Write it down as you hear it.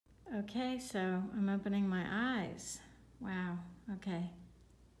Okay, so I'm opening my eyes. Wow, okay.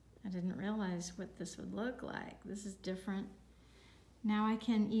 I didn't realize what this would look like. This is different. Now I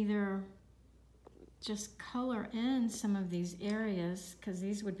can either just color in some of these areas, because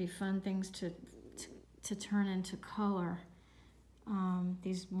these would be fun things to turn into color.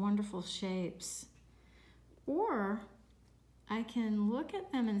 These wonderful shapes. Or I can look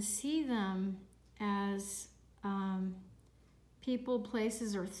at them and see them as people,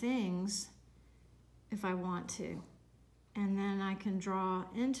 places, or things if I want to. And then I can draw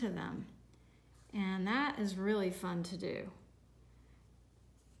into them. And that is really fun to do.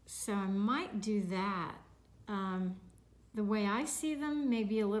 So I might do that. The way I see them may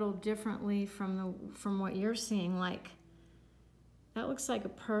be a little differently from what you're seeing. Like, that looks like a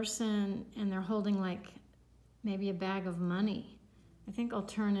person and they're holding like maybe a bag of money. I think I'll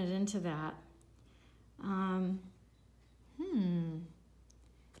turn it into that.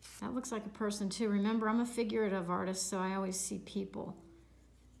 That looks like a person too. Remember, I'm a figurative artist, so I always see people.